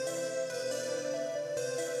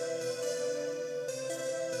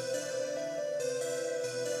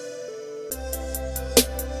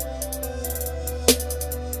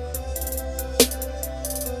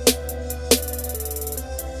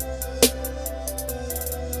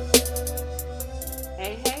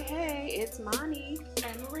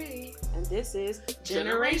This is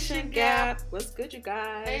Generation Gap. What's good, you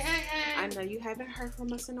guys? Hey, hey, hey. I know you haven't heard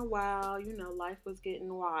from us in a while. You know, life was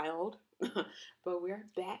getting wild. But we're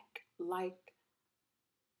back like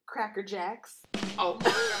Cracker Jacks. Oh,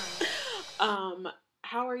 my God.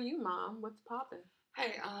 How are you, Mom? What's poppin'?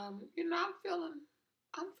 Hey, I'm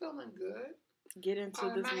feeling good. Get into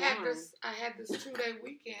this I wine. had this 2-day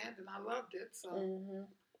weekend and I loved it. So, Mm-hmm.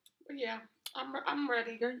 but yeah, I'm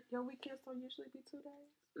ready. Your weekends don't usually be 2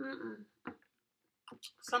 days? Mm-mm.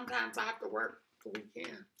 Sometimes I have to work the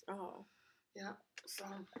weekend. Oh. Yeah. So.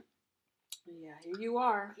 Yeah, here you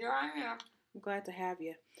are. Here I am. I'm glad to have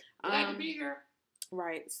you. Glad to be here.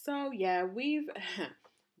 Right. So, yeah, we've...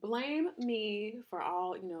 Blame me for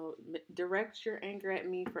all, direct your anger at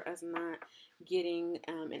me for us not getting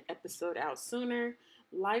an episode out sooner.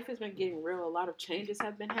 Life has been getting real. A lot of changes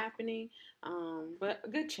have been happening, but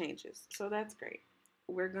good changes. So that's great.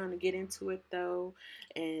 We're going to get into it, though,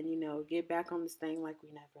 and, get back on this thing like we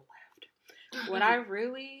never left. What I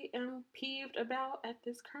really am peeved about at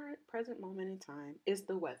this present moment in time is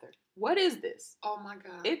the weather. What is this? Oh, my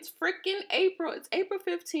God. It's freaking April. It's April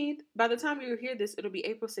 15th. By the time you hear this, it'll be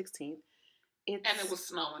April 16th. And it was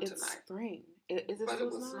snowing tonight. It's spring. Is it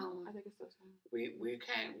still snowing? I think it's still snowing.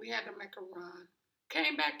 We had to make a run.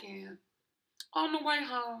 Came back in. On the way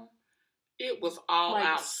home, it was all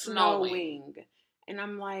out snowing. And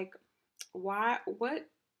I'm like, why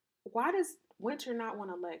does winter not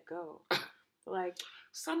want to let go? Like,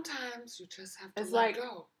 sometimes you just have to let like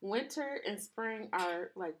go. Winter and spring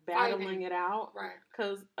are like battling it out. Right.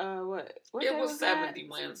 Because, what it was 70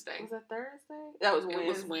 Wednesday. Was that Thursday? That was Wednesday. It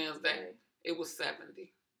was Wednesday. It was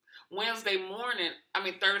 70. Thursday morning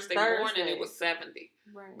it was 70.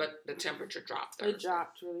 Right. But the temperature dropped Thursday. It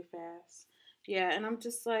dropped really fast. Yeah, and I'm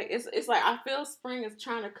just like, it's like I feel spring is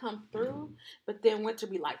trying to come through, but then winter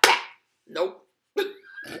be like, nope.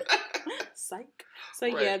 Psych. So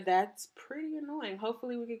right. Yeah, that's pretty annoying.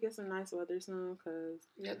 Hopefully we could get some nice weather soon, cause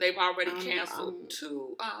they've already canceled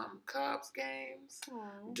 2 Cubs games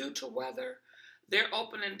due to weather. Their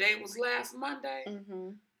opening day was last Monday,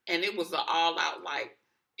 and it was an all out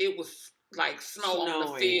it was like snow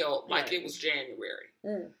on the field, like it was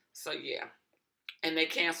January. So yeah, and they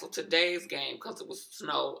canceled today's game because it was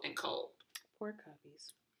snow and cold. Poor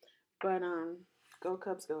Cubbies, but go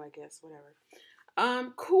Cubs, go! I guess whatever.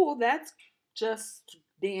 Cool. That's just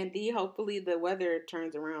dandy. Hopefully the weather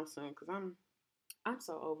turns around soon because I'm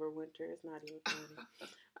so over winter. It's not even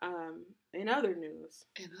funny. In other news.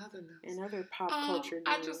 In other pop culture news.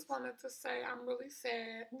 I just wanted to say I'm really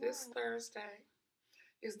sad. Yeah. This Thursday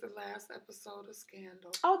is the last episode of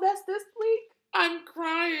Scandal. Oh, that's this week? I'm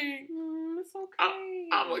crying. It's okay.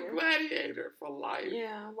 I'm a gladiator for life.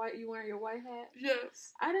 Yeah, you wearing your white hat?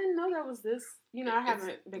 Yes. I didn't know that was this. I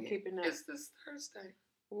haven't been keeping up. It's this Thursday.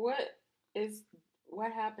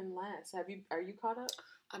 What happened last? Are you caught up?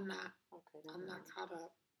 I'm not. Okay. I'm not caught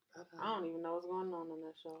up. But, I don't even know what's going on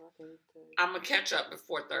that show. I can't tell you. I'm gonna catch up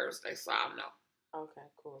before Thursday, so I'll know. Okay,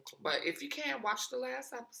 cool. But if you can, watch the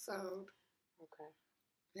last episode. Okay.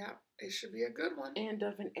 Yeah, it should be a good one. End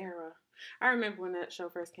of an era. I remember when that show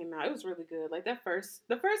first came out. It was really good. Like the first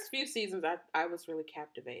few seasons, I was really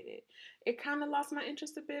captivated. It kind of lost my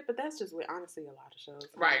interest a bit, but that's just with honestly a lot of shows.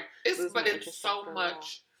 Right. It's so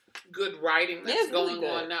much good writing that's going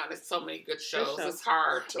on now. There's so many good shows. It's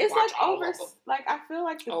hard to watch all of them. Like I feel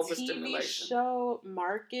like the TV show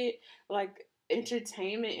market, like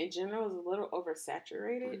entertainment in general, is a little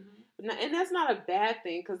oversaturated. And that's not a bad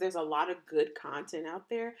thing because there's a lot of good content out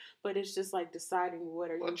there, but it's just like deciding what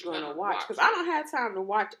are you going to watch, because I don't have time to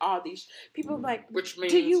watch all these people like, which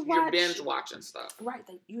means you're binge watching stuff, right?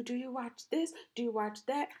 Like, do you watch this, do you watch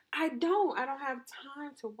that? I don't have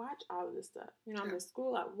time to watch all of this stuff. I'm in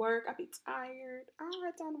school, at work, I be tired, I don't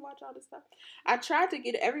have time to watch all this stuff. I tried to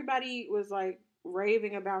get, everybody was like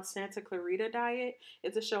raving about Santa Clarita Diet.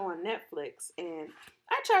 It's a show on Netflix, and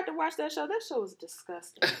I tried to watch that show. That show was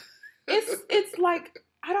disgusting. It's like,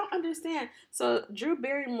 I don't understand. So Drew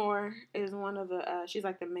Barrymore is one of the she's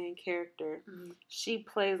like the main character. She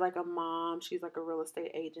plays like a mom. She's like a real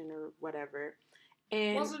estate agent or whatever.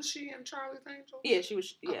 And wasn't she in Charlie's Angels? Yeah, she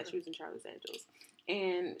was. Yeah, she was in Charlie's Angels,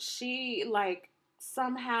 and she like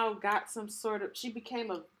somehow got some sort of, she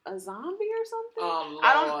became a zombie or something.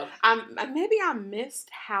 Oh, Lord. Maybe I missed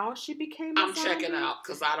how she became a zombie. I'm checking out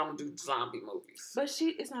because I don't do zombie movies. But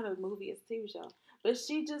it's not a movie, it's a TV show. But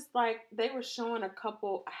she just like, they were showing a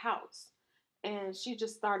couple a house, and she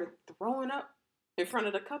just started throwing up in front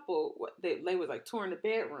of the couple. They was like touring the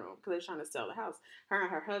bedroom because they were trying to sell the house. Her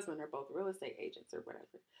and her husband are both real estate agents or whatever.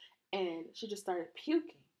 And she just started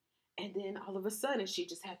puking. And then all of a sudden, she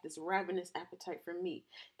just had this ravenous appetite for meat.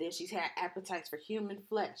 Then she's had appetites for human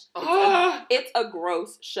flesh. It's a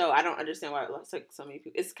gross show. I don't understand why it looks like so many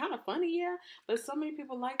people. It's kind of funny, yeah, but so many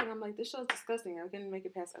people like it. I'm like, this show's disgusting. I couldn't make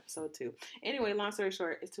it past episode 2. Anyway, long story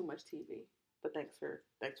short, it's too much TV. But thanks for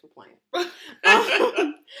playing.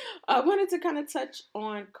 I wanted to kind of touch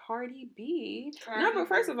on Cardi B. But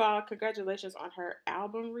first of all, congratulations on her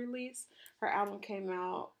album release. Her album came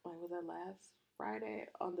out, was that last Friday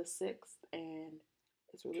on the 6th, and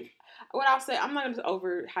it's really, what I'll say, I'm not going to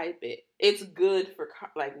overhype it. It's good for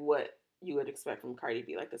what you would expect from Cardi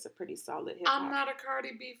B. It's a pretty solid hip hop. I'm not a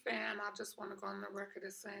Cardi B fan. I just want to go on the record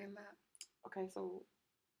as saying that. Okay, so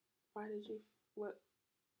what did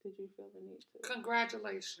you feel the need to?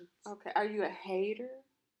 Congratulations. Okay, are you a hater?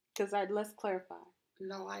 Because let's clarify.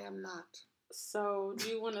 No, I am not. So, do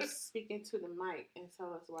you want to speak into the mic and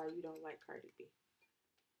tell us why you don't like Cardi B?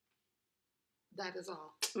 That is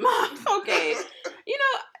all. Okay.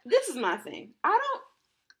 This is my thing. I don't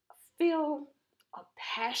feel a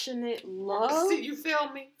passionate love. See, you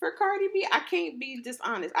feel me? For Cardi B. I can't be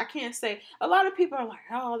dishonest. I can't say, a lot of people are like,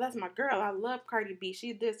 oh, that's my girl. I love Cardi B.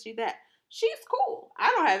 She this, she that. She's cool. I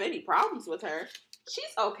don't have any problems with her.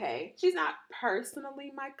 She's okay. She's not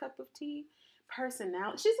personally my cup of tea.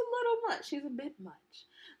 Personality. She's a little much. She's a bit much.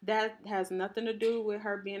 That has nothing to do with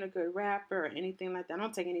her being a good rapper or anything like that. I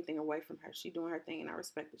don't take anything away from her. She's doing her thing, and I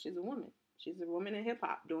respect that. She's a woman. She's a woman in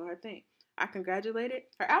hip-hop doing her thing. I congratulate it.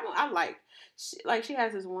 Her album, I like. She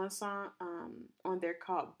has this one song on there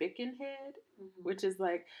called Bickenhead, which is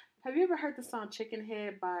have you ever heard the song Chicken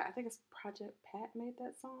Head by, I think it's Project Pat made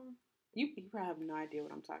that song? You probably have no idea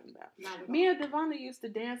what I'm talking about. Me and Devonna used to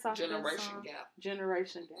dance off that song.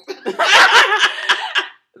 Generation Gap.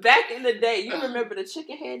 Back in the day, you remember the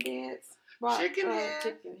Chicken Head dance? Chicken Head?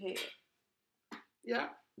 Chicken Head. Yeah.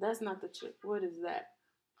 That's not the chick. What is that?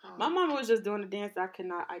 My mama was just doing a dance I could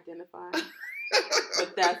not identify.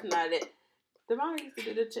 But that's not it. Devonna used to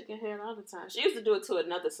do the Chicken Head all the time. She used to do it to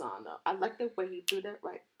another song, though. I like the way you do that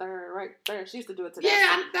right there. She used to do it to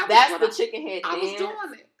that song. That's the Chicken Head dance. I was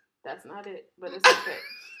doing it. That's not it, but it's okay.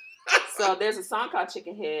 So there's a song called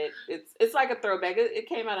Chicken Head. It's like a throwback. It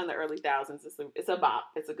came out in the early thousands. It's a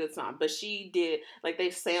bop. It's a good song. But she did,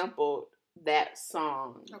 they sampled that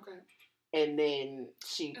song. Okay. And then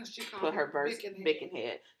she put her verse,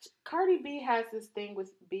 Bickenhead. Cardi B has this thing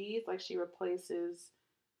with B's. She replaces,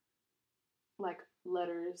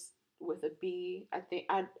 letters with a B. I think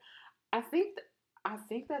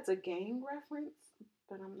that's a game reference,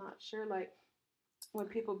 but I'm not sure. When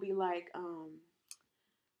people be like,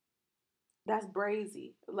 that's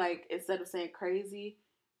brazy. Instead of saying crazy,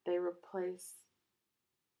 they replace,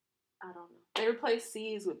 I don't know. They replace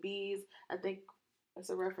C's with B's. I think it's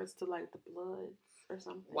a reference to, the blood or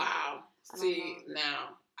something. Wow. See,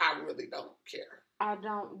 now, I really don't care. I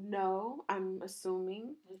don't know. I'm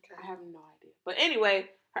assuming. Okay. I have no idea. But anyway,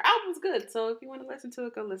 her album's good. So if you want to listen to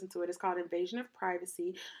it, go listen to it. It's called Invasion of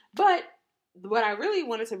Privacy. But what I really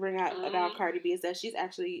wanted to bring out about Cardi B is that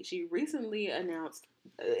she recently announced,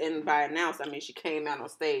 and by announced, I mean she came out on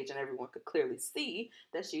stage and everyone could clearly see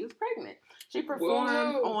that she was pregnant. She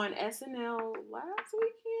performed on SNL last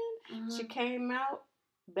weekend. Mm-hmm. She came out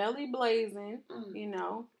belly blazing,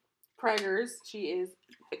 preggers. She is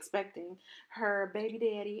expecting her baby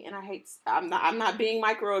daddy, and I'm not being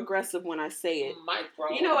microaggressive when I say it.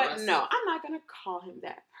 You know what? No, I'm not gonna call him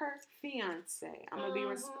that. Her fiance. I'm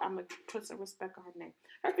gonna put some respect on her name.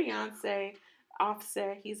 Her fiance,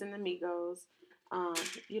 Offset. He's in the Migos.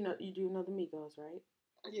 You do know the Migos, right?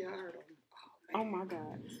 Yeah, I heard of them. Oh my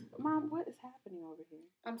God, Mom, what is happening over here?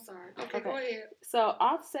 I'm sorry. Okay, go ahead. So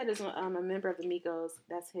Offset is a member of the Migos.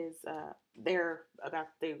 That's his. They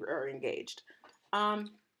are engaged.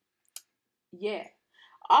 Yeah,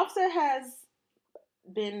 Offset has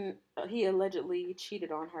been. He allegedly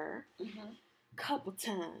cheated on her a couple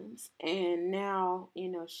times, and now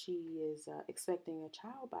she is expecting a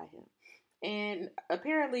child by him, and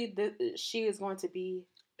apparently she is going to be.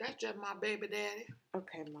 That's just my baby daddy.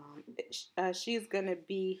 Okay, Mom. She's going to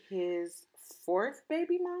be his 4th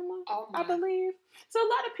baby mama, I believe. So a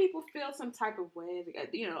lot of people feel some type of way.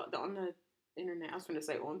 On the internet, I was going to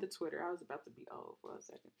say on the Twitter. I was about to be old for a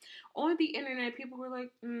second. On the internet, people were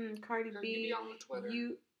like, Cardi B. You be on the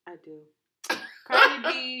Twitter? I do. Cardi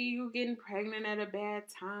B, you getting pregnant at a bad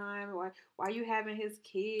time. Why you having his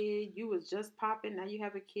kid? You was just popping. Now you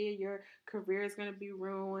have a kid. Your career is going to be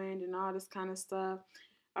ruined and all this kind of stuff.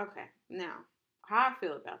 Okay, now, how I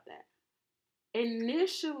feel about that.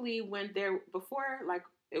 Initially, before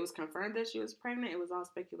it was confirmed that she was pregnant, it was all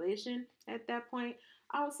speculation at that point.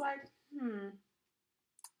 I was like,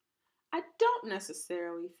 I I don't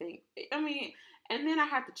necessarily think. I mean, and then I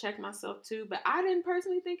have to check myself too. But I didn't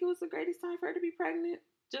personally think it was the greatest time for her to be pregnant.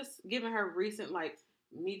 Just given her recent like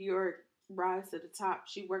meteoric rise to the top,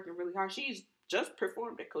 she working really hard. She's just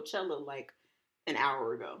performed at Coachella like an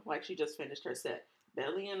hour ago. Like she just finished her set,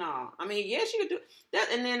 belly and all. I mean, yeah, she could do that.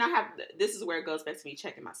 And then I have this is where it goes back to me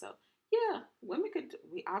checking myself. Yeah, women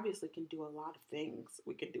we obviously can do a lot of things.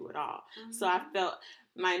 We can do it all. Mm-hmm. So I felt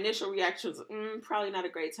my initial reaction was probably not a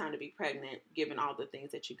great time to be pregnant, given all the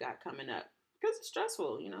things that you got coming up. Because it's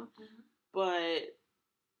stressful, you know. Mm-hmm. But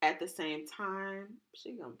at the same time,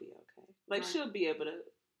 she's going to be okay. Like, she'll be able to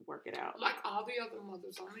work it out. Like all the other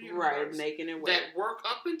mothers on the universe. Right, making it work. That work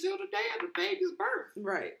up until the day of the baby's birth.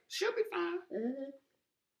 Right. She'll be fine.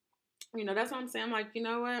 Mm-hmm. You know, that's what I'm saying. I'm like, you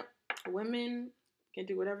know what? Women can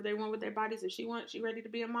do whatever they want with their bodies. If she ready to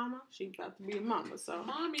be a mama, she's about to be a mama. So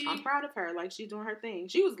Mommy. I'm proud of her. Like, she's doing her thing.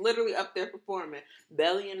 She was literally up there performing,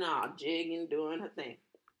 belly and all, jigging, doing her thing.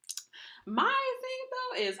 My thing,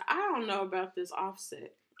 though, is I don't know about this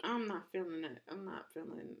Offset. I'm not feeling that. I'm not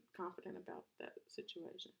feeling confident about that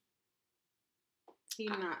situation.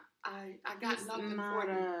 I got nothing for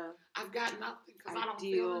you. I've got nothing because I don't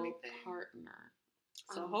feel anything. Partner.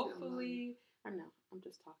 So hopefully, I know. I'm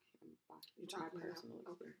just talking about my personal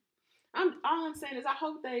experience. All I'm saying is I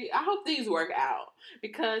hope things work out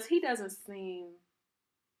because he doesn't seem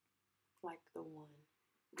like the one.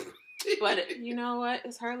 But you know what?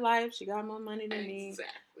 It's her life. She got more money than me.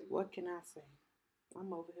 What can I say?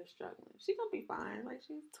 I'm over here struggling. She's gonna be fine. Like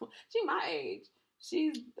she's my age.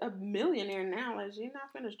 She's a millionaire now. Like she's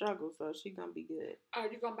not finna struggle, so she's gonna be good. Are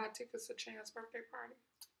you gonna buy tickets to Chan's birthday party?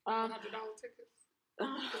 $100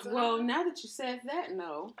 tickets. Well, now that you said that,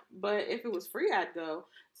 no. But if it was free, I'd go.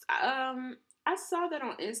 I saw that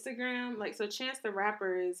on Instagram. Like, so Chance the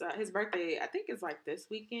Rapper is his birthday. I think is like this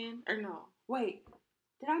weekend. Or no, wait.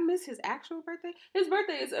 Did I miss his actual birthday? His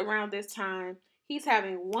birthday is around this time. He's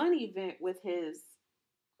having one event with his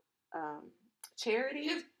charity.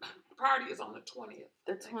 His party is on the 20th.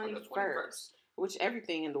 The 21st. Which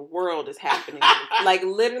everything in the world is happening. Like,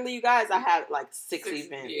 literally, you guys, I have like six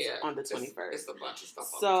events on the 21st. It's a bunch of stuff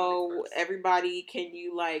on the 21st. So, everybody, can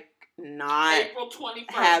you, like, not April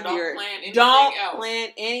 21st, don't plan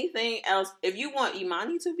anything else. If you want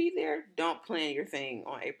Imani to be there, don't plan your thing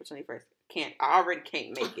on April 21st. I already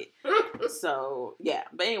can't make it. So, yeah.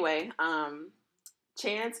 But anyway,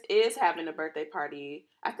 Chance is having a birthday party.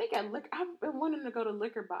 I think I've been wanting to go to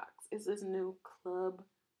Liquor Box. It's this new club.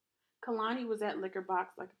 Kalani was at Liquor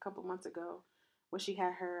Box like a couple months ago when she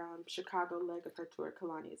had her Chicago leg of her tour.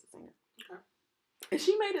 Kalani is a singer. Okay. And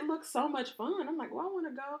she made it look so much fun. I'm like, well, I want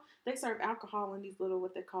to go. They serve alcohol in these little,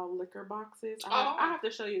 what they call liquor boxes. I have to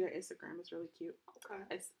show you their Instagram. It's really cute. Okay.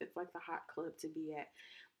 It's like the hot club to be at.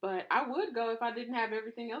 But I would go if I didn't have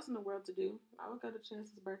everything else in the world to do. I would go to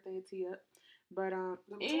Chance's birthday and tee up. But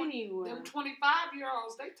anyway. Them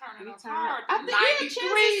 25-year-olds, they turning up hard. I think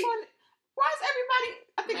 93. Why is everybody?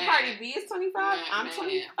 I think Cardi B is 25. I'm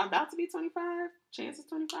 20. I'm about to be 25. Chance is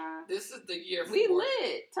 25. This is the year for we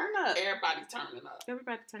lit. Turn up. Everybody turning up.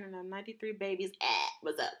 Everybody turning up. 93 babies.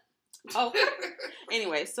 What's up? Oh.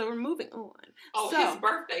 Anyway, so we're moving on. Oh, his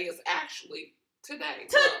birthday is actually today.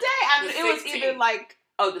 It was either like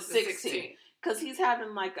the 16th because he's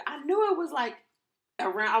having like I knew it was like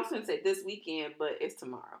around. I was going to say this weekend, but it's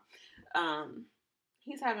tomorrow.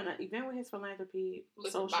 He's having an event with his philanthropy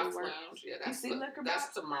social work. Lounge. Yeah,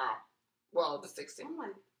 that's tomorrow. Well, the 16th. I'm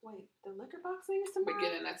like, wait, the Liquor Box thing is tomorrow?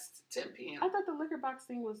 Beginning at 10 p.m. I thought the Liquor Box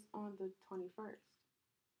thing was on the 21st.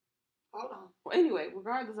 Hold on. Well, anyway,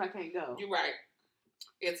 regardless, I can't go. You're right.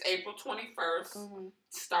 It's April 21st,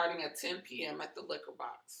 starting at 10 p.m. at the Liquor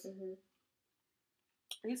Box.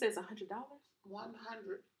 Mm-hmm. You said it's $100? $100,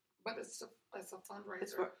 but it's a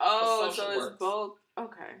fundraiser. So it's both.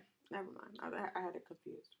 Okay. Never mind. I had it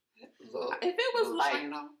confused. If it was like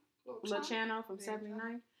Luciano from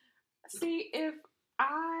 79, see if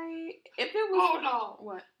it was. Hold on.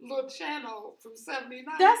 What? Luciano from 79.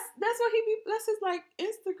 That's what he be. That's his like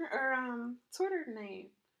Instagram or Twitter name.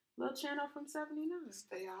 Luciano from 79.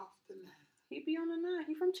 Stay off the 9. He be on the 9.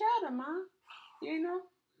 He from Chatham, huh? You know.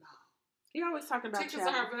 No. He always talking about tickets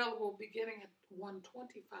are available beginning at $125.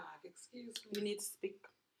 Excuse me. You need to speak.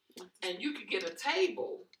 And you could get a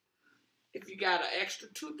table. If you got an extra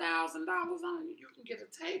 $2,000 on you, you can get a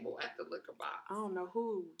table at the Liquor Box. I don't know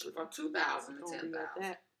who. From $2,000 to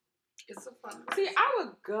 $10,000. It's a fun. See, I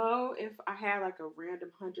would go if I had like a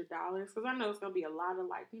random $100 because I know it's gonna be a lot of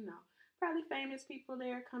like probably famous people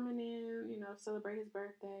there coming in, celebrate his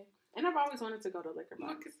birthday. And I've always wanted to go to Liquor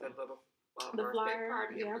Box. Look at the little the birthday flyer.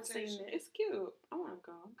 party. Yeah, I've seen it. It's cute. I want to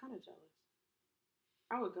go. I'm kind of jealous.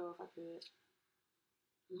 I would go if I could.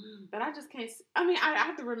 But I just can't. I mean, I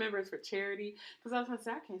have to remember it's for charity because I was gonna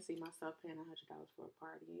say I can't see myself paying $100 for a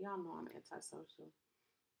party. Y'all know I'm antisocial,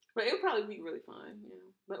 but it would probably be really fun, you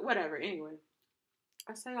know. But whatever. Anyway,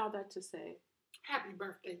 I say all that to say, happy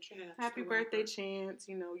birthday, Chance. Happy birthday, Chance.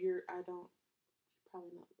 You know,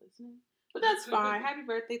 probably not listening, but that's fine. Happy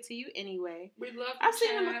birthday to you anyway. We love you. I've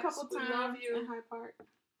seen him a couple times in Hyde Park.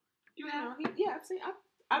 You have? I've seen.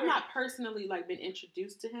 I've not personally been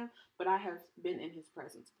introduced to him, but I have been in his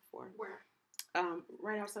presence before. Where?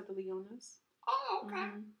 Right outside the Leonas. Oh, okay.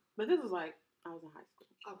 Mm-hmm. But this was I was in high school,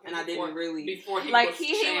 okay, and I didn't really before he was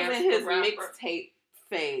he was in his mixtape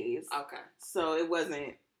phase. Okay, so it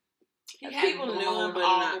wasn't. People knew him, but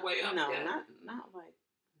not the way up. No, not like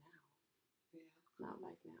now. Yeah, not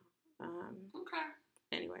like now. Okay.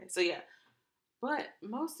 Anyway, so yeah, but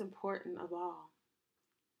most important of all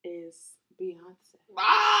is Beyonce.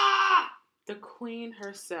 The queen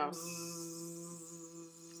herself.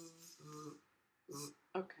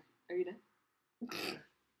 Okay, are you done?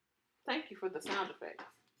 Thank you for the sound effects.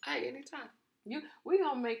 Hey, anytime. We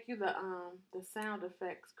gonna make you the sound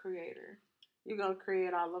effects creator. You're gonna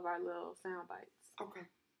create all of our little sound bites. Okay.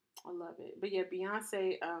 I love it. But yeah,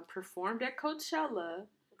 Beyonce performed at Coachella.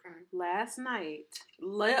 Okay. Last night.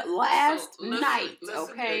 Listen,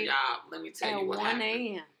 okay. Here, y'all. Let me tell you what happened. At 1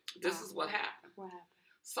 a.m. This is what happened. What happened?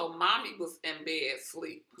 So mommy was in bed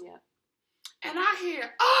asleep. Yeah. And I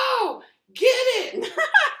hear, oh, get it.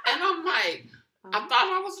 And I'm like, I thought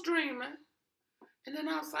I was dreaming. And then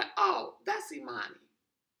I was like, oh, that's Imani.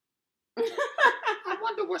 I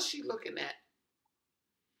wonder what she looking at.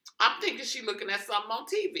 I'm thinking she looking at something on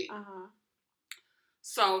TV. Uh-huh.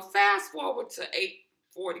 So fast forward to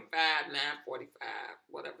 8:45, 9:45,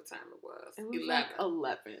 whatever time it was. It was 11.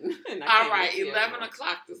 11. All right, 11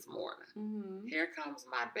 o'clock this morning. Mm-hmm. Here comes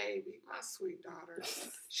my baby, my sweet daughter.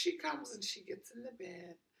 She comes and she gets in the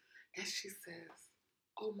bed and she says,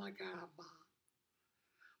 oh my God, Mom.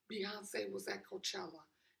 Beyonce was at Coachella.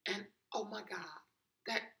 And oh my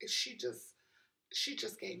God, she just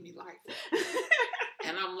gave me life.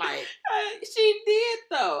 And I'm like, she did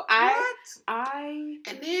though. What?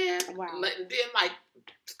 And then, like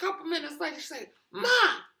a couple minutes later, she said, Mom,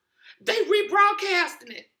 they rebroadcasting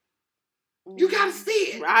it. You gotta see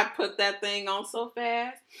it. I put that thing on so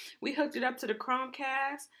fast. We hooked it up to the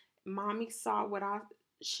Chromecast. Mommy saw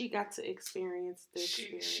she got to experience this.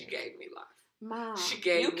 She gave me life. Mom, she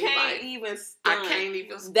gave me life. I can't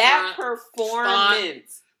even stunt. That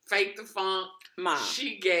performance. Fake the funk. Mom.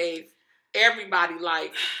 She gave everybody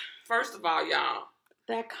life. First of all, y'all.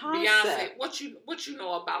 That concept. Beyonce, what you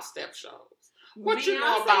know about step shows? What Beyonce you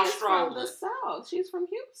know about strolling? From the South. She's from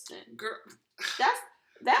Houston. Girl.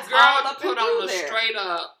 That's girl all up put on a straight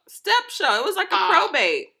up step show. It was like a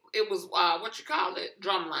probate. It was what you call it,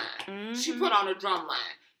 drumline. Mm-hmm. She put on a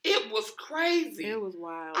drumline. It was crazy. It was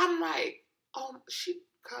wild. I'm like, she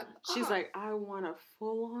cut. She's like, I want a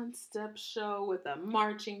full-on step show with a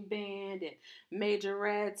marching band and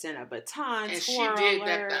majorettes and a baton twirler. And she did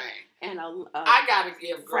that thing. And I gotta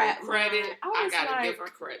give girl credit. I gotta give her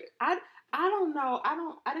credit. I don't know.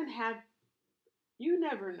 I didn't have. You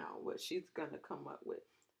never know what she's gonna come up with.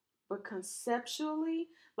 But conceptually,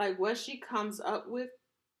 like what she comes up with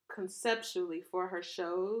conceptually for her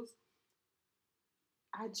shows,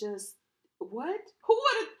 who would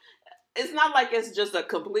have, it's not like it's just a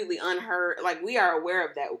completely unheard, like we are aware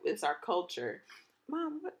of that. It's our culture.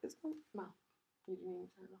 Mom, what is going on? Mom, you didn't even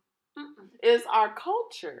turn on. It's our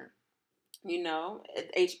culture,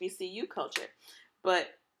 HBCU culture. But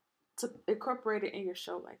to incorporate it in your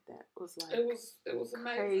show like that was like it was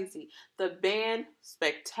amazing. Crazy. The band,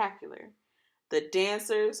 spectacular. The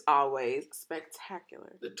dancers, always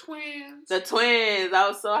spectacular. The twins. I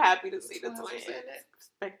was so happy to see the twins.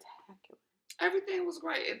 Spectacular. Everything was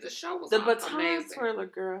great. The show was the baton twirler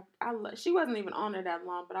girl. She wasn't even on it that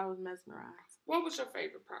long, but I was mesmerized. What was your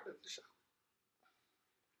favorite part of the show?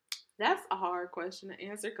 That's a hard question to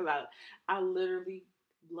answer because I literally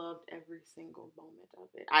loved every single moment of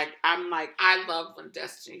it. I'm like, I love when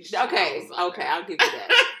Destiny's Child was on there. I'll give you that.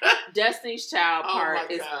 Destiny's Child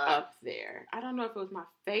part is up there. I don't know if it was my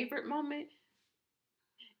favorite moment.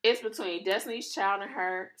 It's between Destiny's Child and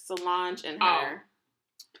her, Solange and her.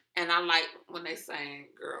 And I like when they sang,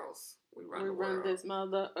 "Girls, we run the world." This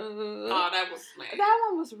mother. That was smack. That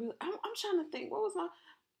one was really. I'm trying to think. What was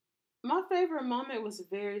my favorite moment? Was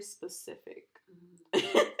very specific.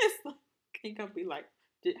 Mm-hmm. It's like ain't gonna be like.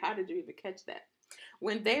 How did you even catch that?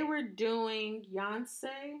 When they were doing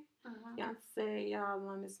Beyonce, y'all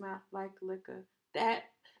on this mouth like liquor. That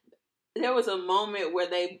there was a moment where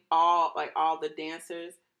they all the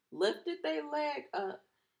dancers lifted their leg up,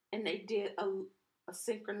 and they did a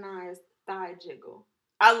synchronized thigh jiggle.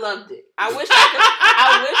 I loved it. I wish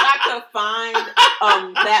I could find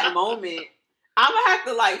that moment. I'm gonna have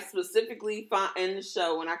to like specifically find in the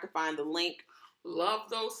show when I could find the link. Love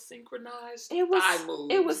those synchronized thigh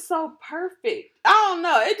moves. It was so perfect. I don't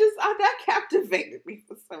know. That captivated me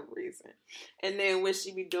for some reason. And then when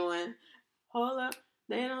she be doing, hold up,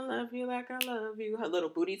 they don't love you like I love you, her little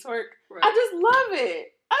booty twerk. Right. I just love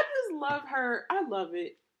it. I just love her. I love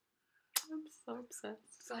it. I'm so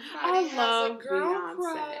obsessed. I love Beyonce.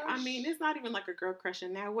 Crush. I mean, it's not even like a girl crush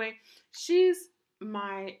in that way. She's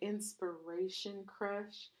my inspiration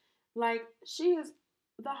crush. Like, she is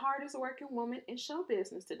the hardest working woman in show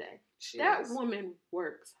business today. That woman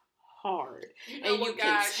works hard. You know, and you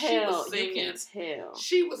can tell. She was singing. You can tell.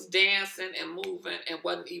 She was dancing and moving and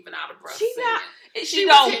wasn't even out of breath. She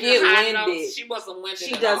don't get winded. She wasn't winded.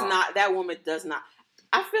 She does not. That woman does not.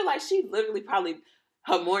 I feel like she literally probably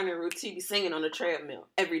her morning routine be singing on the treadmill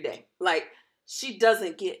every day. Like, she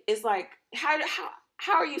doesn't get. It's like how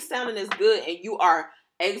are you sounding as good and you are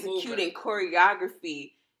executing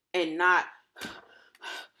choreography and not.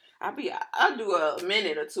 I'll do a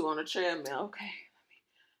minute or two on the treadmill. Okay,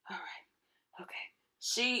 all right, okay.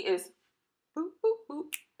 She is boop boop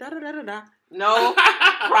boop da da da da da. No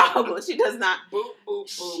problem. She does not boop boop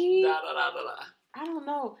boop da da da da. I don't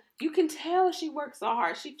know. You can tell she works so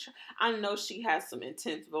hard. I know she has some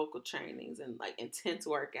intense vocal trainings and like intense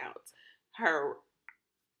workouts. Her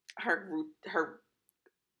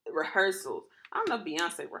rehearsals. I don't know.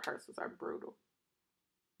 Beyonce rehearsals are brutal,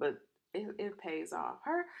 but it pays off.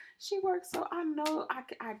 She works so. I know.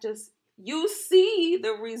 You see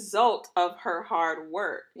the result of her hard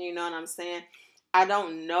work. You know what I'm saying? I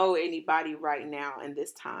don't know anybody right now in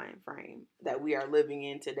this time frame that we are living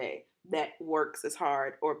in today that works as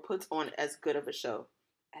hard or puts on as good of a show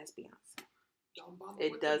as Beyonce.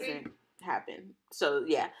 It doesn't happen. So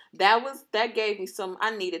yeah, that gave me some.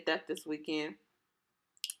 I needed that this weekend.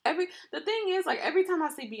 The thing is, like, every time I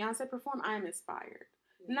see Beyonce perform, I am inspired.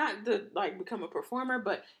 Not to like become a performer,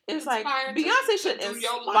 but it's like Beyonce should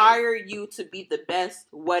inspire you to be the best,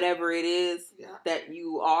 whatever it is that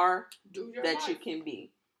you are, that you can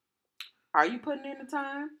be. Are you putting in the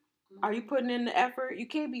time? Are you putting in the effort? You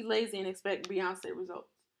can't be lazy and expect Beyonce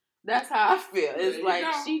results. That's how I feel. It's like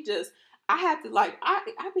she just. I have to like. I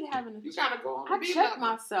be having. You gotta go on. I check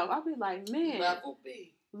myself. I be like, man.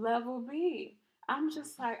 Level B. I'm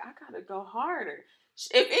just like, I gotta go harder.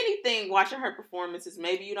 If anything, watching her performances,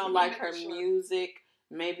 maybe you don't like her music.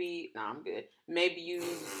 Maybe no, I'm good. Maybe you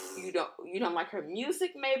don't like her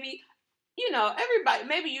music. Maybe everybody.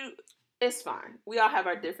 Maybe it's fine. We all have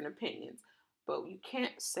our different opinions, but you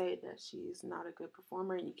can't say that she's not a good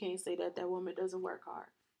performer, and you can't say that woman doesn't work hard.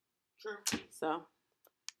 True. So,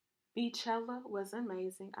 Beachella was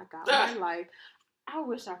amazing. I got my life. I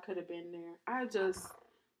wish I could have been there.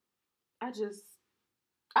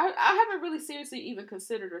 I haven't really seriously even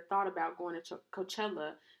considered or thought about going to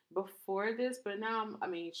Coachella before this, but now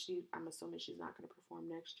I'm assuming she's not going to perform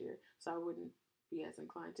next year, so I wouldn't be as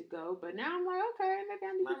inclined to go. But now I'm like, okay, maybe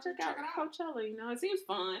I need to check out Coachella. It seems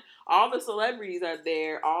fun. All the celebrities are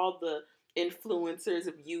there. All the influencers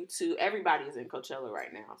of YouTube. Everybody's in Coachella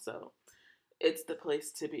right now, so it's the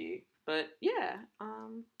place to be. But yeah,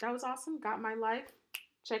 that was awesome. Got my life.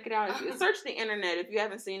 Check it out. If you search the internet, if you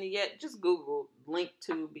haven't seen it yet, just Google link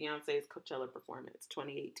to Beyonce's Coachella performance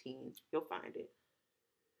 2018. You'll find it.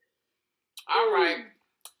 All right.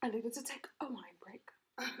 I needed to take a wine break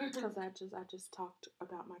because I just talked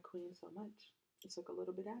about my queen so much. It took a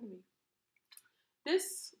little bit out of me.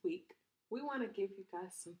 This week, we want to give you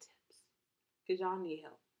guys some tips because y'all need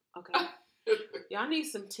help. Okay, y'all need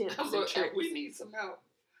some tips and tricks. We need some help.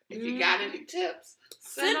 If you got any tips,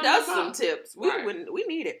 send us some tips. We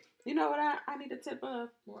need it. You know what I need a tip of?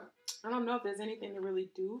 What? I don't know if there's anything to really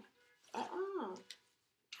do. You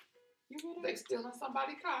hear that? They stealing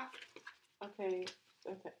somebody's car. Okay,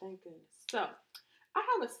 thank goodness. So, I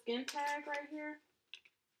have a skin tag right here.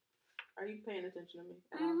 Are you paying attention to me?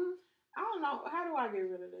 Mm-hmm. I don't know. How do I get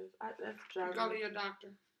rid of this? That's driving Go to your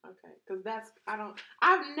doctor. Okay, because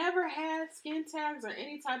I've never had skin tags or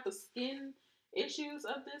any type of skin issues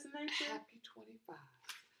of this nature. Happy 25.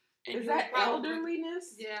 Is that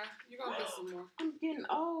elderliness? Yeah, you're going to get some more. I'm getting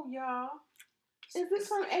old, y'all. Is this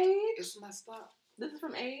from age? It's messed up. This is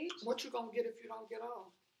from age? What you going to get if you don't get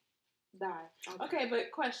old? Die. Okay,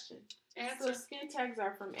 but question. Answer. So skin tags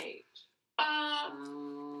are from age?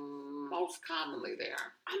 Most commonly they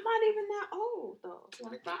are. I'm not even that old, though.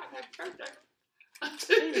 25. Happy birthday.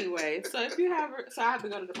 Anyway, so I have to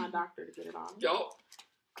go to my doctor to get it on. Yo.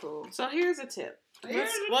 Cool. So here's a tip.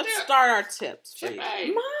 Let's start our tips for you.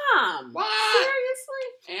 Mom! What?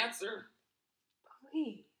 Seriously? Answer.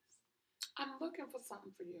 Please. I'm looking for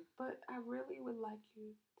something for you. But I really would like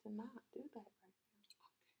you to not do that right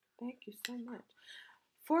now. Thank you so much.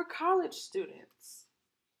 For college students,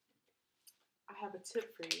 I have a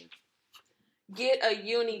tip for you. Get a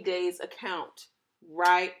Unidays account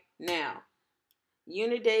right now.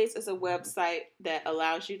 Unidays is a website that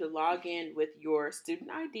allows you to log in with your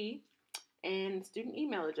student ID and student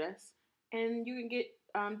email address, and you can get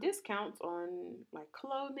discounts on like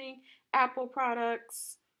clothing, Apple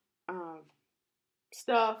products,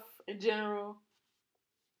 stuff in general.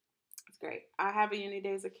 It's great. I have a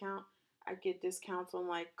Unidays account. I get discounts on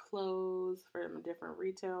like clothes from different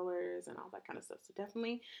retailers and all that kind of stuff. So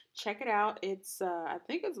definitely check it out. It's I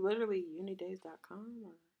think it's literally unidays.com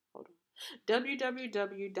or hold on.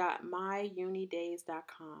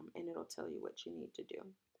 www.myunidays.com, and it'll tell you what you need to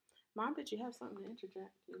do. Mom, did you have something to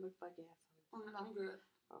interject? You look like you have something. I'm good.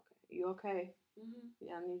 Okay. You okay? Mm-hmm.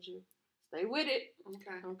 Yeah, I need you. Stay with it.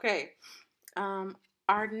 Okay.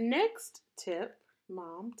 Our next tip,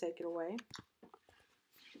 Mom, take it away.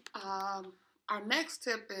 Our next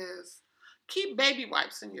tip is keep baby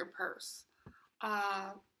wipes in your purse.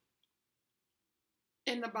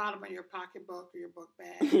 In the bottom of your pocketbook or your book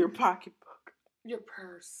bag. Your pocketbook. Your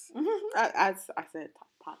purse. I said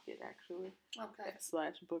pocket, actually. Okay.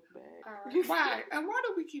 / book bag. All right. Why? And why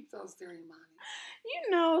do we keep those there, Imani? You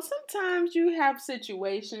know, sometimes you have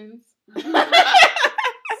situations.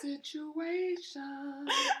 Situations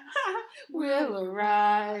will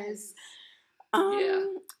arise. Yeah.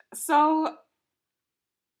 So,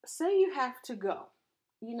 say you have to go,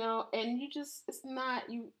 you know, and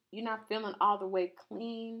you're not feeling all the way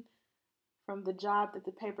clean from the job that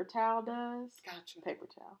the paper towel does. Gotcha. Paper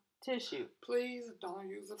towel. Tissue. Please don't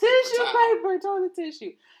use a tissue paper, toilet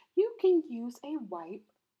tissue. You can use a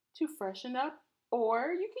wipe to freshen up,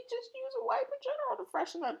 or you can just use a wipe in general to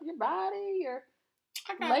freshen up your body, your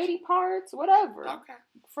lady parts, whatever. Okay.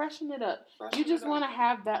 Freshen it up. You just want to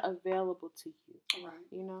have that available to you. Right.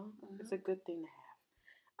 You know? Mm-hmm. It's a good thing to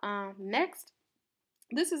have. Next,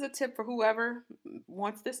 this is a tip for whoever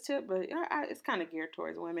wants this tip, but it's kind of geared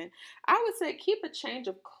towards women. I would say keep a change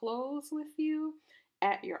of clothes with you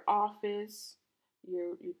at your office,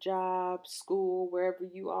 your job, school, wherever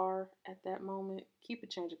you are at that moment. Keep a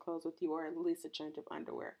change of clothes with you, or at least a change of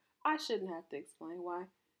underwear. I shouldn't have to explain why.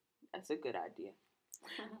 That's a good idea.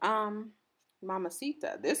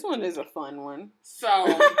 Mamacita. This one is a fun one.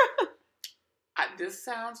 So, this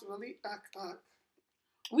sounds really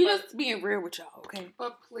we just being real with y'all, okay?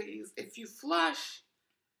 But please, if you let's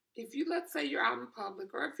say you're out in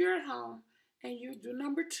public, or if you're at home and you do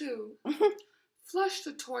number 2, flush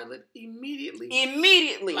the toilet immediately.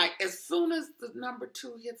 Immediately. Like as soon as the number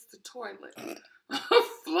 2 hits the toilet,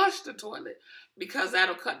 flush the toilet, because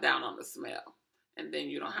that'll cut down on the smell, and then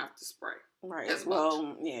you don't have to spray. Right.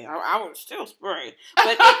 Well, yeah, I would still spray,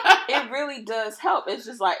 but it really does help. It's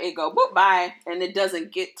just like it go boop by, and it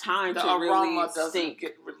doesn't get time to really doesn't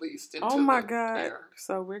get released into God! Air.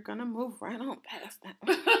 So we're gonna move right on past that.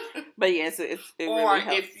 But yes, it or really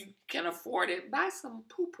helps. If you can afford it, buy some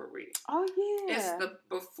Poopery. Oh yeah, it's the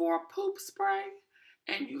before poop spray,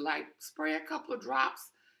 and you like spray a couple of drops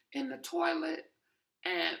in the toilet,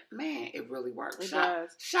 and man, it really works.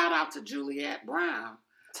 Shout out to Juliette Brown.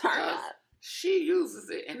 She uses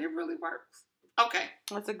it, and it really works. Okay.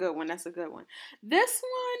 That's a good one. This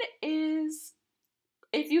one is,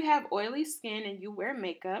 if you have oily skin and you wear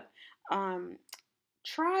makeup,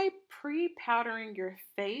 try pre-powdering your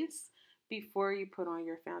face before you put on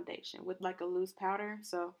your foundation with like a loose powder.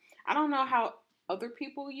 So I don't know how other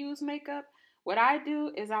people use makeup. What I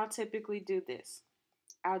do is I'll typically do this.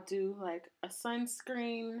 I'll do like a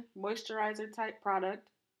sunscreen moisturizer type product.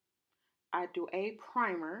 I do a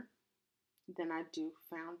primer. Then I do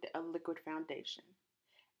a liquid foundation.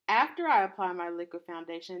 After I apply my liquid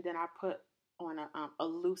foundation, then I put on a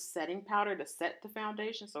loose setting powder to set the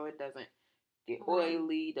foundation so it doesn't get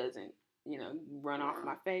oily, doesn't run off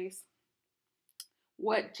my face.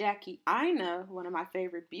 What Jackie Aina, one of my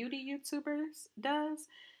favorite beauty YouTubers, does,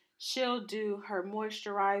 she'll do her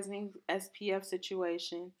moisturizing SPF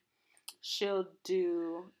situation. She'll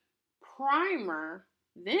do primer.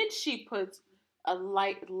 Then she puts a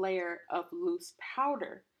light layer of loose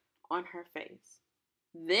powder on her face.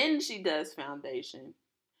 Then she does foundation.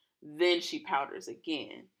 Then she powders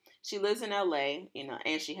again. She lives in LA,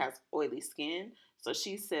 and she has oily skin. So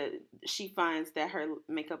she said she finds that her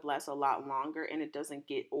makeup lasts a lot longer and it doesn't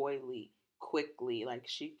get oily quickly. Like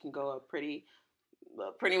she can go up pretty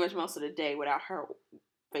much most of the day without her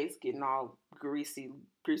face getting all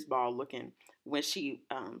grease ball looking when she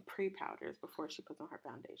pre-powders before she puts on her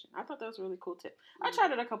foundation. I thought that was a really cool tip. I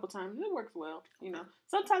tried it a couple times. It works well. You know,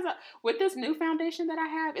 sometimes with this new foundation that I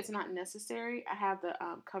have, it's not necessary. I have the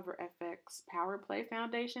Cover FX Power Play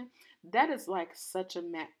foundation. That is like such a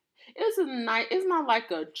matte. It's a nice. It's not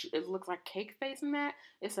like it looks like cake face matte.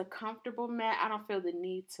 It's a comfortable matte. I don't feel the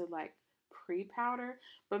need to like pre-powder,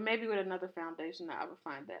 but maybe with another foundation I would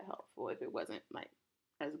find that helpful if it wasn't like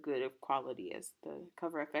as good of quality as the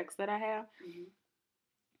Cover FX that I have. Mm-hmm.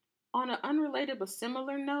 On an unrelated but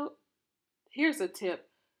similar note, here's a tip.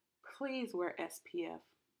 Please wear SPF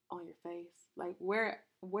on your face. Like wear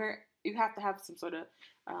you have to have some sort of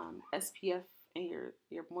SPF in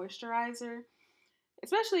your moisturizer,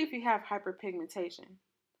 especially if you have hyperpigmentation.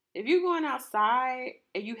 If you're going outside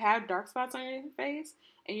and you have dark spots on your face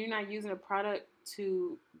and you're not using a product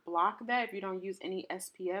to block that, if you don't use any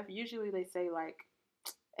SPF, usually they say like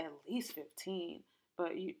at least 15,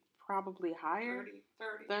 but you probably higher.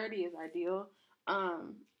 30 is ideal.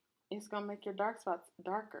 It's gonna make your dark spots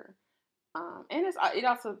darker, and it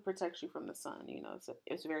also protects you from the sun. You know,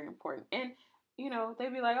 it's very important. And you know, they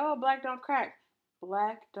be like, oh, black don't crack.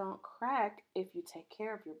 Black don't crack if you take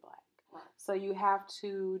care of your black. Right. So you have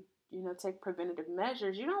to, you know, take preventative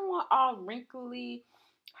measures. You don't want all wrinkly,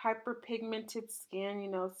 hyperpigmented skin, you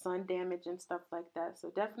know, sun damage and stuff like that. So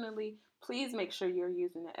definitely, please make sure you're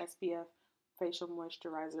using the SPF facial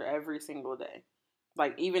moisturizer every single day.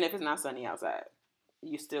 Like, even if it's not sunny outside,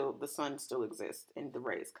 the sun still exists and the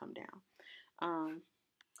rays come down.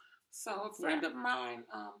 So a friend of mine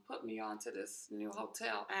put me onto this new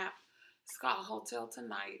hotel app. It's called Hotel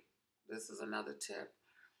Tonight. This is another tip.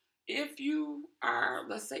 If you are,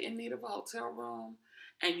 let's say, in need of a hotel room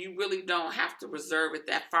and you really don't have to reserve it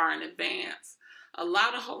that far in advance, a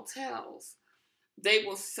lot of hotels, they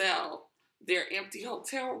will sell their empty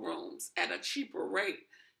hotel rooms at a cheaper rate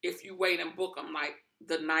if you wait and book them like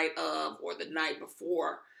the night of or the night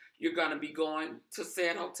before you're going to be going to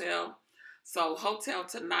said hotel. So Hotel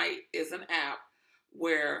Tonight is an app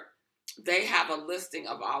where they have a listing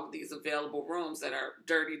of all of these available rooms that are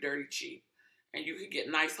dirty cheap. And you can get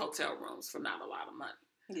nice hotel rooms for not a lot of money.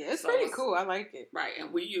 Yeah, it's pretty cool. I like it. Right,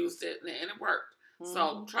 and we used it and it worked. Mm-hmm.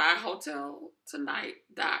 So try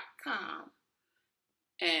hoteltonight.com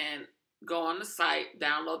and go on the site,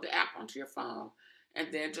 download the app onto your phone, and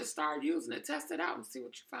then just start using it. Test it out and see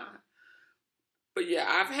what you find. But yeah,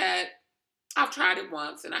 I've tried it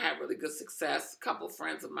once and I had really good success. A couple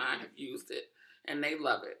friends of mine have used it and they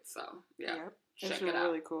love it. So yeah, check it out. It's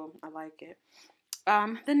really cool. I like it.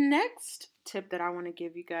 The next tip that I want to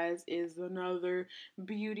give you guys is another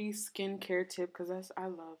beauty skincare tip because I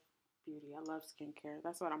love beauty. I love skincare.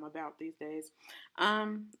 That's what I'm about these days.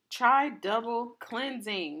 Try double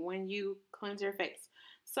cleansing when you cleanse your face.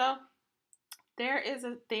 So there is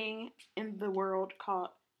a thing in the world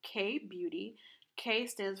called K-beauty. K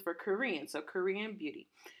stands for Korean, so Korean beauty.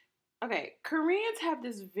 Okay, Koreans have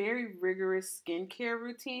this very rigorous skincare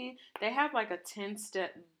routine. They have like a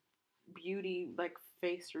 10-step beauty like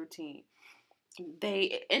face routine.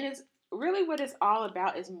 And it's really what it's all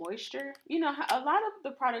about is moisture. You know, a lot of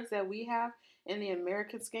the products that we have in the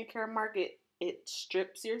American skincare market, it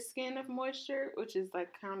strips your skin of moisture, which is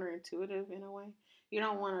like counterintuitive in a way. You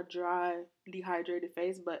don't want a dry, dehydrated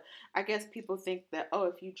face, but I guess people think that, oh,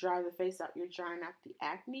 if you dry the face out, you're drying out the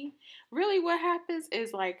acne. Really what happens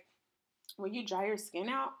is like when you dry your skin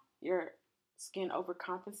out, your skin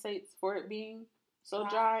overcompensates for it being so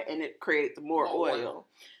dry, and it creates more oil.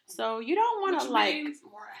 So you don't want to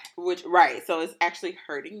right. So it's actually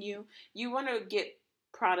hurting you. You want to get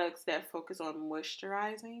products that focus on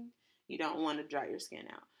moisturizing. You don't want to dry your skin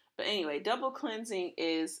out. But anyway, double cleansing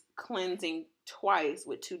is cleansing twice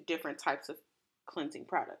with two different types of cleansing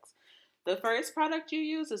products. The first product you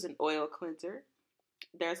use is an oil cleanser.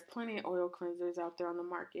 There's plenty of oil cleansers out there on the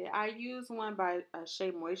market. I use one by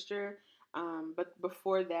Shea Moisture. But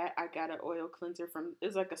before that, I got an oil cleanser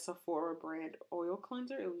it's like a Sephora brand oil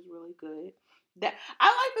cleanser. It was really good. I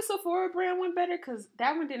like the Sephora brand one better because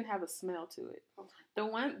that one didn't have a smell to it. Okay.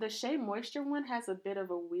 The Shea Moisture one has a bit of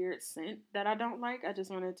a weird scent that I don't like. I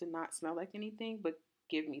just wanted to not smell like anything, but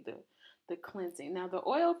give me the cleansing. Now the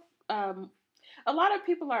oil, a lot of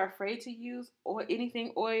people are afraid to use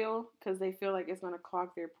anything oil because they feel like it's going to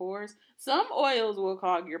clog their pores. Some oils will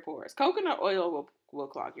clog your pores. Coconut oil will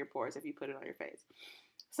clog your pores if you put it on your face.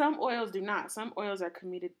 Some oils do not. Some oils are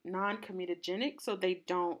non-comedogenic, so they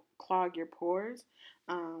don't clog your pores.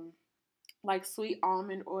 Like sweet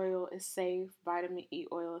almond oil is safe. Vitamin E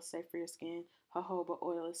oil is safe for your skin. Jojoba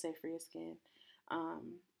oil is safe for your skin.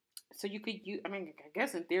 so you could use, I mean, I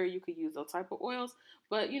guess in theory you could use those type of oils,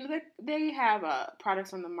 but they have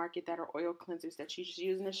products on the market that are oil cleansers that you just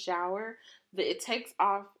use in the shower. It takes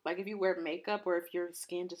off, like if you wear makeup or if your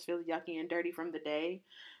skin just feels yucky and dirty from the day,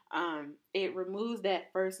 it removes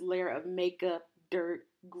that first layer of makeup, dirt,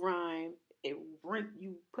 grime.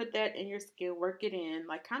 You put that in your skin, work it in,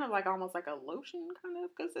 like kind of like almost like a lotion kind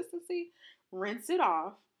of consistency. Rinse it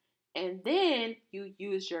off, and then you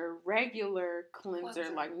use your regular cleanser,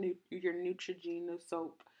 like your Neutrogena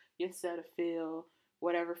soap, your Cetaphil,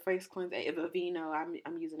 whatever face cleanser. Aveeno,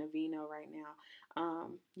 I'm using Aveeno right now.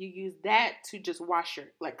 You use that to just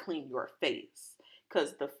clean your face,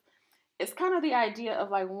 because it's kind of the idea of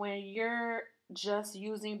like when you're just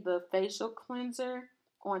using the facial cleanser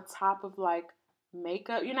on top of like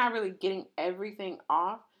makeup, you're not really getting everything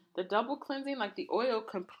off. The double cleansing, like the oil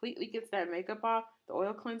completely gets that makeup off, the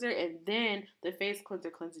oil cleanser, and then the face cleanser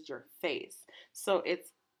cleanses your face. So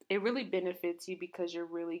it really benefits you because you're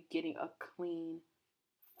really getting a clean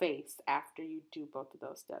face after you do both of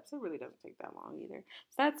those steps. It really doesn't take that long either.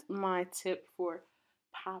 So that's my tip for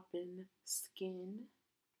popping skin.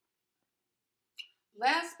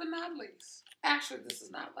 Last but not least, actually this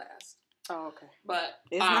is not last. Oh, okay. But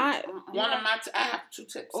it's not one of my. I have 2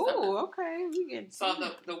 tips. Oh, okay. So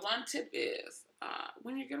the one tip is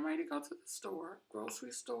when you're getting ready to go to the store,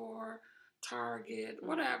 grocery store, Target,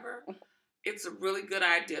 whatever, it's a really good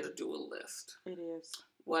idea to do a list. It is.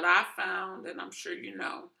 What I found, and I'm sure you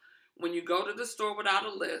know, when you go to the store without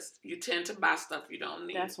a list, you tend to buy stuff you don't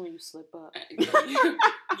need. That's when you slip up.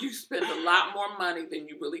 You spend a lot more money than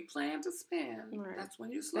you really plan to spend. Right. That's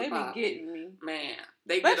when you slip up. They be getting me. Man,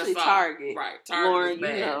 they especially get us Target. Right, Target. Lauren, is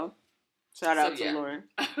bad. you know. Shout out to Lauren.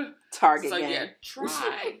 Target. So gang.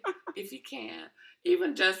 Try if you can.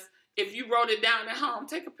 Even just if you wrote it down at home,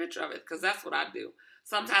 take a picture of it, because that's what I do.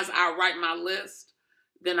 Sometimes I write my list,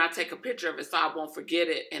 then I take a picture of it so I won't forget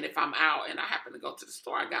it. And if I'm out and I happen to go to the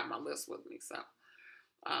store, I got my list with me. So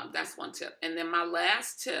that's one tip. And then my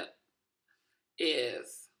last tip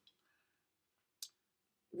is,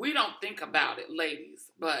 we don't think about it,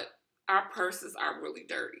 ladies, but our purses are really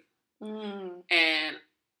dirty. And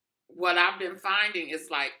what I've been finding is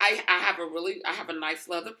like, I have a nice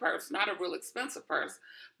leather purse, not a real expensive purse,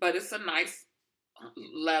 but it's a nice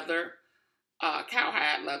leather,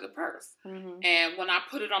 cowhide leather purse. And when I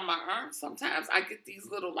put it on my arm, sometimes I get these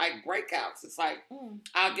little like breakouts. It's like,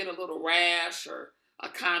 I'll get a little rash or a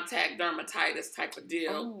contact dermatitis type of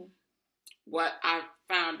deal. What I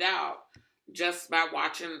found out just by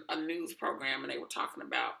watching a news program, and they were talking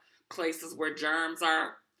about places where germs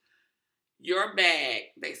are. Your bag,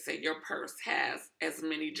 they say your purse has as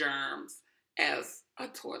many germs as a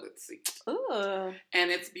toilet seat. Ugh. And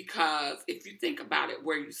it's because if you think about it,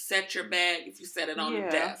 where you set your bag, if you set it on the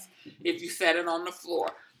desk, if you set it on the floor,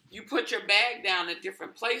 you put your bag down at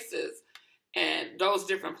different places, and those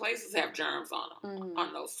different places have germs on them,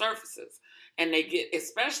 on those surfaces. And they get,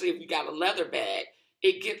 especially if you got a leather bag,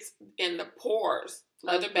 it gets in the pores.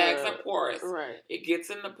 Leather bags are porous. Right. It gets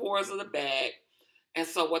in the pores of the bag. And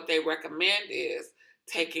so what they recommend is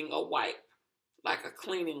taking a wipe, like a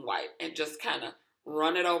cleaning wipe, and just kind of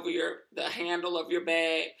run it over the handle of your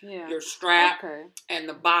bag, your strap, and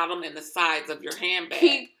the bottom and the sides of your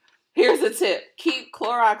handbag. Here's a tip. Keep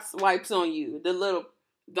Clorox wipes on you. Those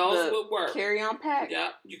would work. Carry-on pack.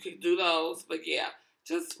 Yep, you could do those. But if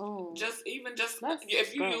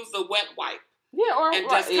you use the wet wipe. Yeah, or and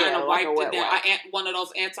just kind of wipe it down. One of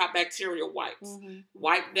those antibacterial wipes.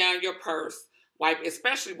 Wipe down your purse. Wipe,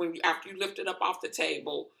 especially after you lift it up off the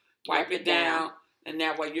table, wipe it down, and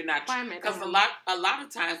that way you're not. Because a lot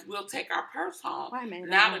of times we'll take our purse home.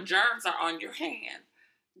 Now the germs are on your hand.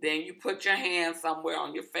 Then you put your hand somewhere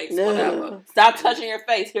on your face, whatever. Stop touching your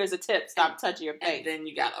face. Here's a tip: stop touching your face. And then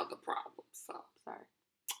you got other problems. So sorry.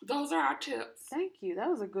 Those are our tips. Thank you. That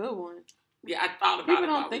was a good one. Yeah, I thought about it. People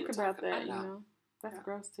don't think about that. You know, that's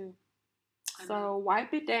gross too. So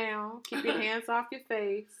wipe it down. Keep your hands off your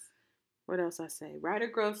face. What else I say? Write a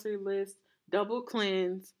grocery list. Double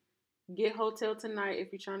cleanse. Get Hotel Tonight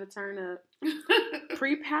if you're trying to turn up.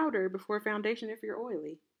 Pre-powder before foundation if you're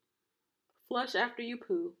oily. Flush after you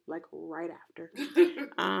poo, like right after.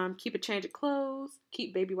 Keep a change of clothes.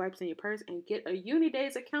 Keep baby wipes in your purse. And get a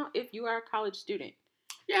Unidays account if you are a college student.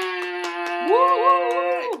 Yay!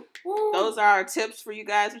 Woo! Woo! Those are our tips for you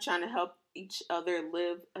guys. We're trying to help each other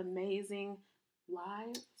live amazing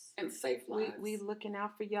lives. And safe lives. We looking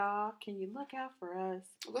out for y'all. Can you look out for us?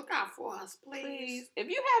 Look out for us, please. If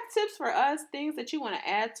you have tips for us, things that you want to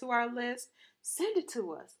add to our list, send it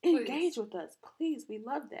to us. Please. Engage with us. Please. We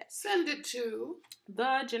love that. Send it to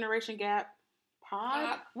The Generation Gap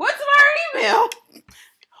Pod. What's our email?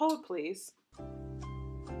 Hold, please.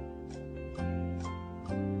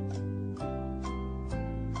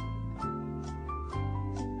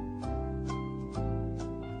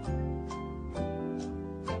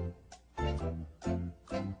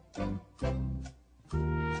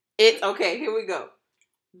 It's okay. Here we go.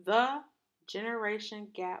 The Generation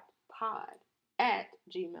Gap Pod at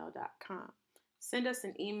gmail.com. Send us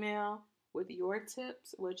an email with your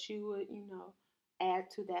tips, what you would, add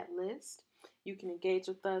to that list. You can engage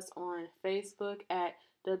with us on Facebook at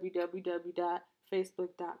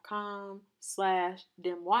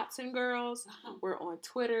www.facebook.com/DemWatsonGirls. We're on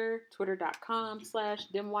Twitter,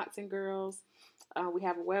 twitter.com/DemWatsonGirls. We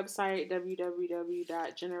have a website,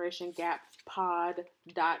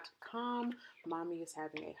 www.generationgappod.com. Mommy is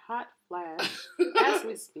having a hot flash as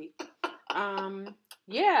we speak.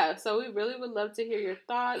 So we really would love to hear your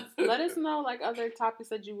thoughts. Let us know other topics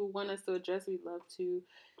that you would want us to address. We'd love to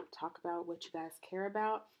talk about what you guys care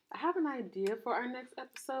about. I have an idea for our next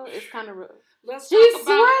episode. It's kind of Let's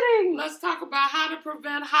talk about how to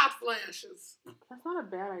prevent hot flashes. That's not a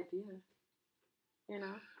bad idea.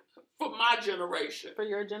 For my generation. For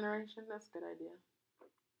your generation, that's a good idea.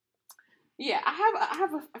 Yeah, I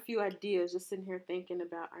have a few ideas just sitting here thinking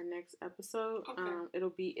about our next episode. Okay.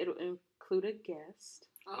 It'll include a guest.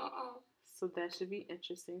 So that should be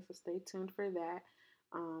interesting. So stay tuned for that.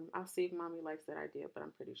 I'll see if Mommy likes that idea, but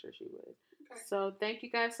I'm pretty sure she would. Okay. So thank you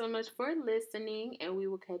guys so much for listening, and we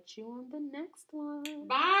will catch you on the next one.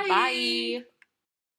 Bye. Bye.